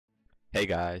Hey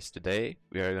guys, today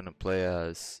we are gonna play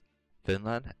as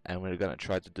Finland and we're gonna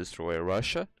try to destroy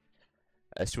Russia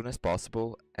as soon as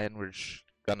possible and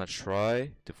gonna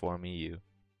try to form EU.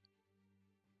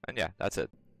 And yeah, that's it.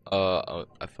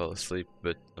 I fell asleep,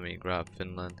 but let me grab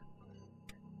Finland.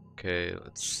 Okay,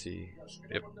 let's see.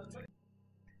 Yep.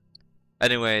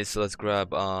 Anyways, let's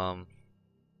grab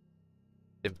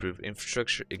improve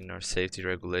infrastructure, ignore safety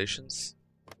regulations.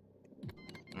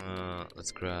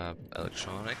 Let's grab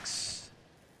electronics.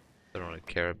 I don't really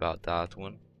care about that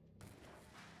one.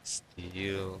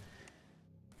 Steel,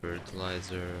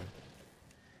 fertilizer,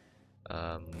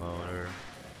 motor,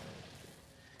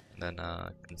 and then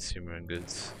consumer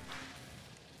goods.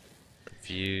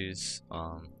 Reviews.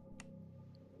 Gonna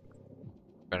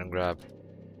grab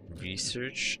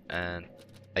research and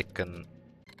icon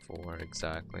for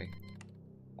exactly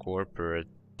corporate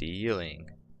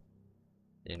dealing.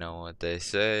 You know what they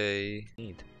say.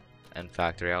 Need and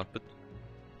factory output.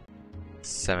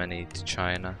 70 to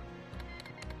China.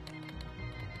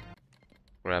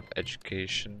 Grab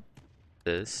education.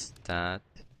 This, that,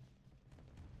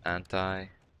 anti,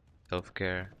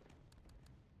 healthcare.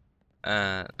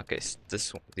 Okay,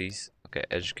 so these. Okay,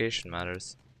 education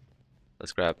matters.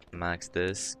 Let's grab max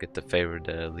this. Get the favorite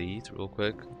elite real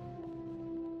quick.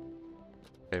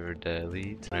 Favorite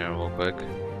elite. Here real quick.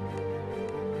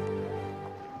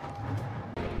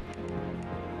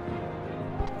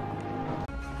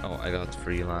 Oh, I got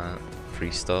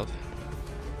free stuff.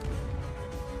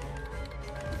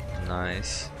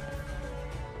 Nice.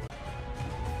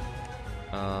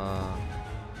 You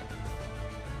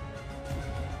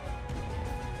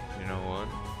know what?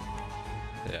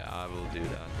 Yeah, I will do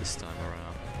that this time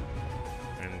around.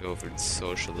 I'm gonna go for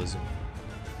socialism.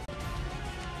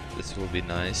 This will be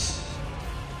nice.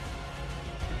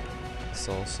 This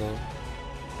also.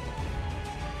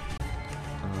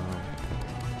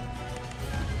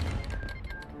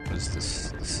 What is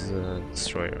this? This is a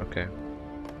destroyer, okay.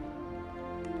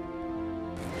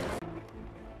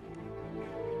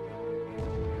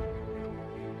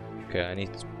 Okay, I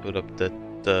need to put up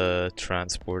the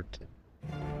transport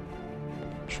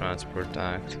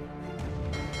act.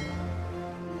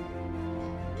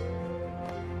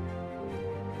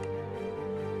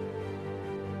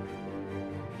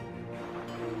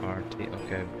 RT,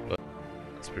 okay, but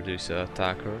let's produce a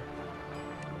attacker.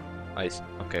 Nice.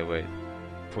 Okay, wait.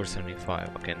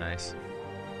 475. Okay, nice.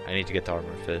 I need to get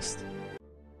armor fist.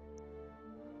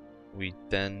 We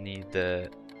then need the.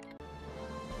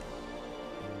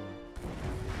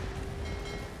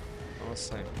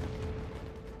 Awesome.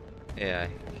 Yeah,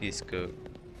 he's good.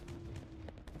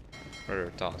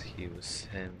 Brother thought he was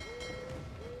him.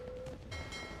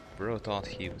 Bro thought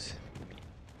he was me.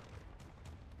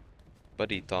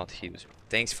 Buddy thought he was.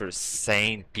 Thanks for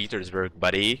St. Petersburg,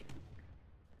 buddy.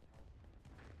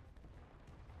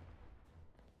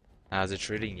 How's it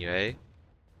treating you, eh?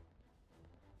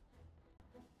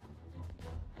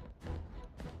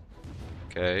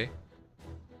 Okay.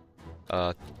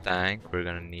 Tank. We're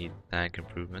gonna need tank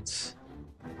improvements.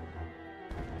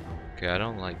 Okay, I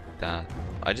don't like that.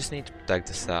 I just need to protect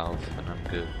the south, and I'm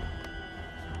good.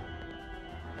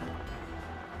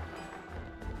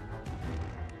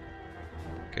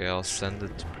 Okay, I'll send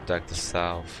it to protect the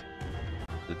south.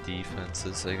 The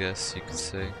defenses, I guess you could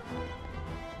say.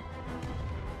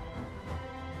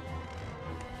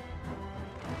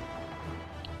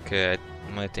 Okay,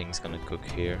 my thing's gonna cook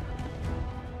here.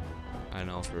 I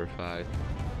know for a fact.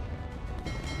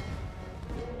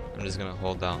 I'm just gonna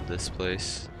hold down this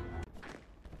place.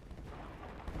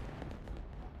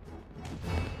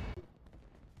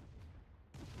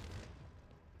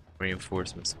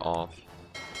 Reinforcements off.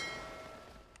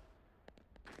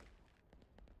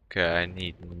 Okay, I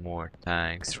need more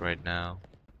tanks right now.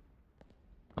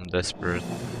 I'm desperate.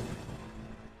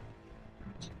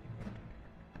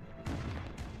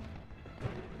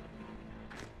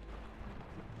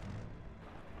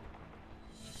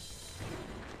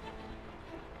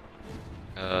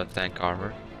 Tank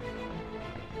armor.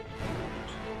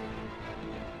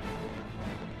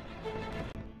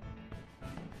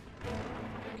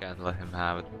 Can't let him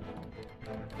have it.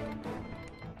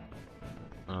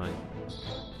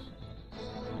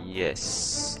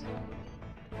 Yes.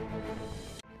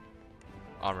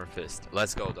 Armor fist.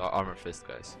 Let's go, the armor fist,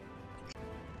 guys.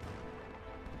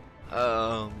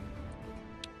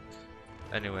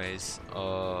 Anyways,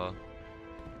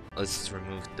 let's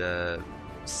remove the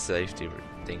safety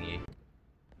thingy.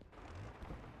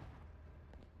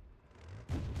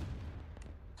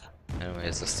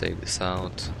 Anyways, let's take this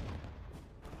out.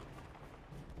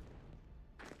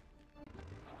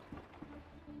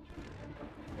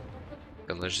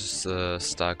 Okay, let's just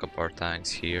stack up our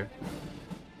tanks here.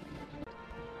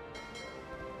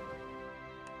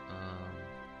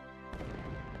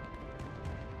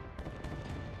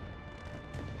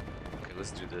 Okay,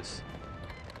 let's do this.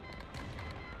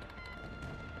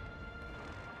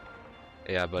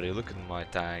 Yeah, buddy, look at my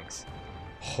tanks.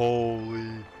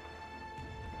 Holy.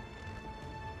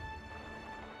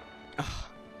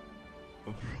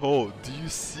 Bro, do you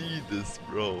see this,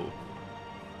 bro?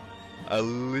 I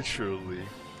literally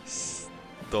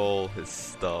stole his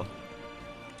stuff.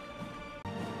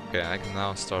 Okay, I can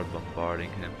now start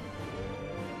bombarding him.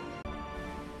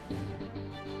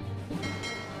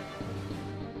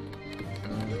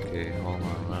 Okay, hold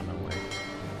on, run away.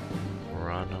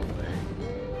 Run away.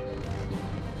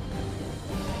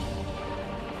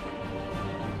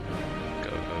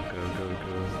 Go, go, go, go,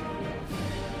 go.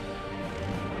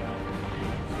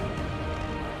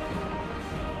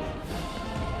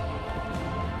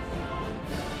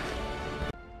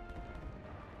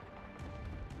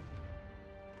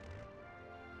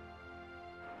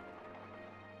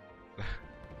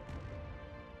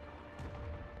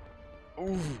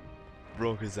 Ooh,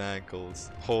 broke his ankles.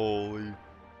 Holy.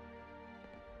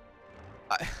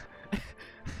 I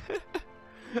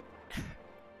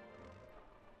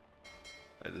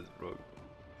just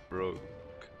broke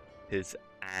his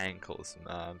ankles,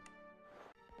 man.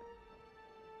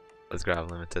 Let's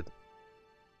grab limited.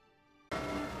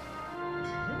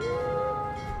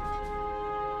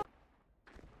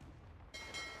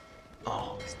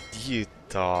 Oh, you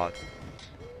thought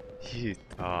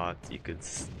you could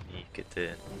sneak it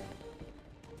in.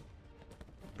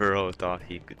 Bro thought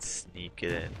he could sneak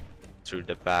it in through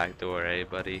the back door, eh,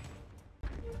 buddy?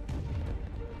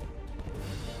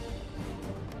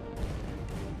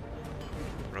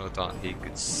 Bro thought he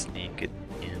could sneak it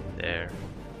in there.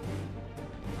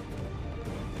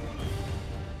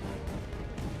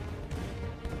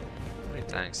 How many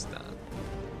tanks that?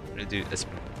 I'm gonna do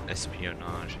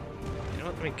espionage. You know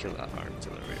what? Let me kill that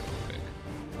artillery real quick.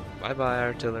 Bye bye,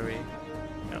 artillery.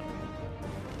 No.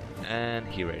 And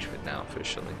he rage quit now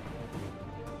officially.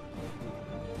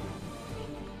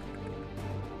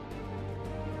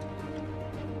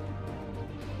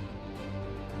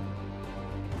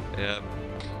 Yep.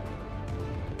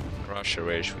 Russia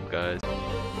rage quit, guys.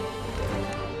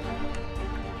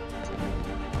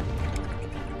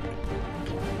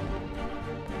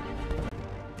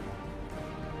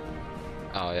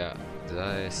 Oh yeah, did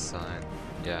I sign?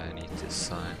 Yeah, I need to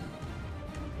sign.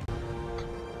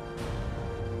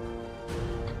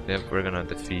 Yep, we're gonna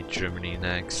defeat Germany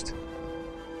next.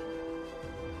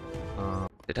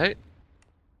 Did I?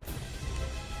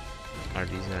 Are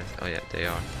these guys? Oh yeah, they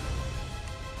are.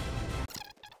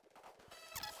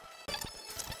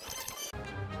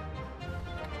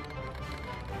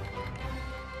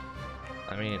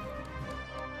 I mean,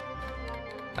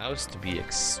 that was to be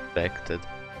expected.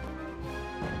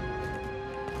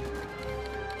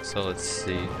 So let's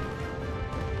see.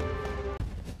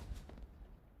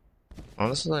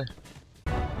 Honestly,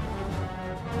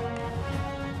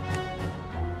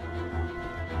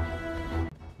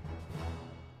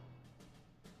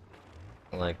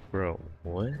 like, bro,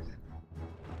 what?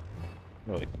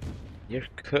 Bro, you're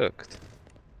cooked.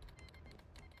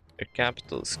 Your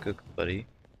capital's cooked, buddy.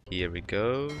 Here we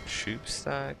go, troop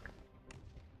stack.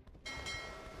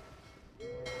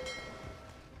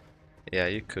 Yeah,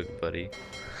 you cooked, buddy.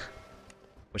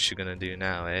 What you gonna do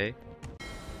now, eh?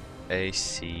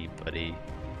 AC, buddy.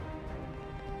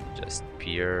 Just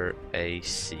pure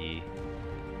AC.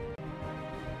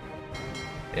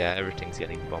 Yeah, everything's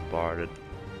getting bombarded.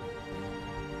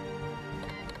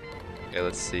 Okay,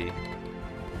 let's see.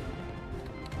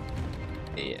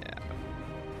 Yeah,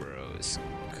 bro is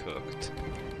cooked.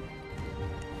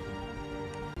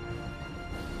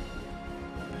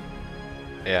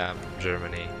 Yeah,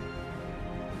 Germany.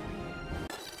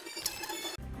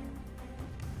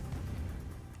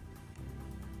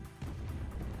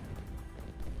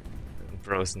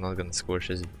 Bro's not gonna scorch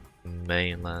his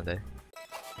mainland, eh?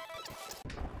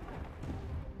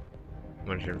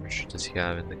 How much does he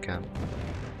have in the camp?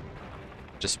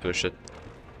 Just push it.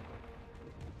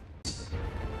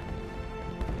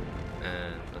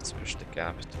 And let's push the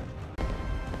capital.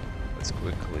 Let's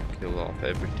quickly kill off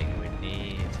everything we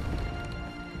need.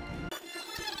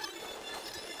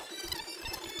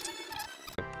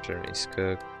 Germany's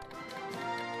cooked.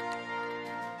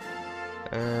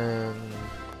 And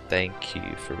thank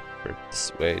you for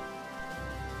this. Wait.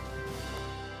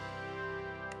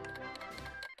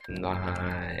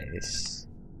 Nice.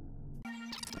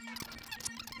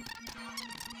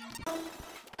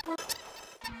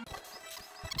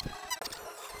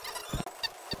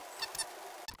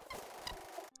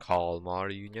 Kalmar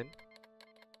Union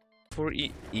for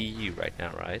EU right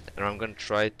now, right? And I'm gonna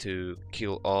try to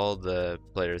kill all the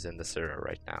players in the server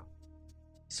right now.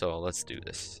 So let's do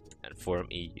this and form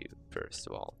EU first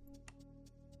of all.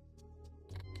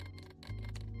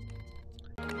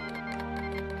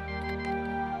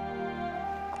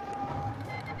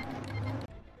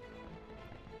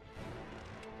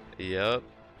 Yep.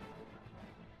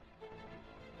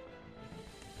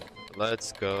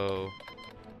 Let's go.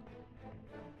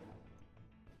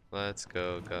 Let's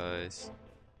go, guys.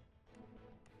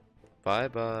 Bye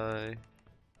bye.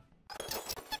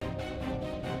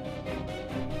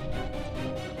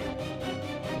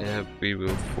 Yeah, we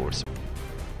will force.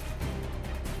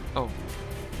 Oh,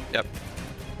 yep.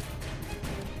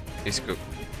 He's cooked.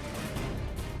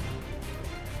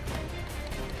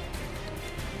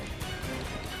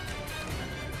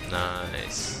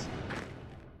 Nice.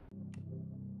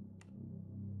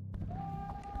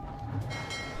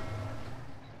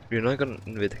 We're not gonna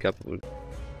invade the capital.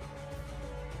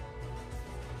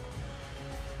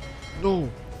 No!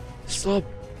 Stop!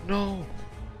 No!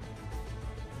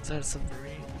 Is that a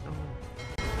submarine? No.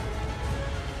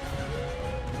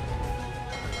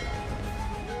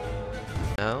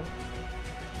 Now,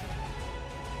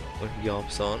 when he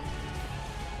hops on,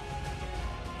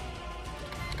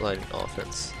 lighting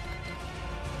offense.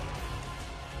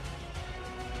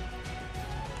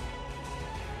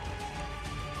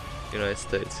 United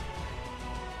States.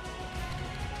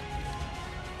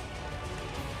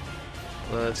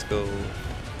 Let's go.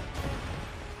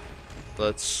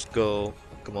 Let's go.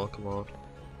 Come on, come on.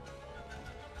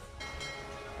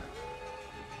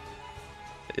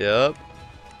 Yep.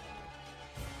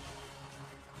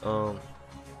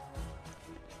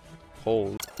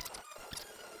 Hold.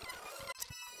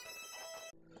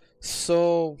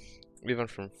 So we went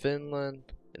from Finland,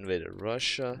 invaded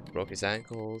Russia, broke his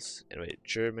ankles, invaded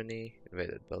Germany,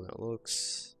 invaded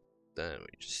Benelux, then we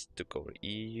just took over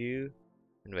EU,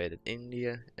 invaded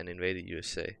India, and invaded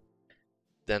USA.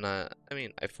 Then I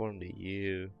formed the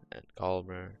EU and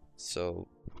Kalmar. So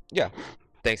yeah,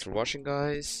 thanks for watching,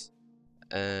 guys,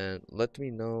 and let me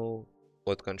know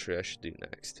what country I should do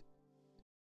next.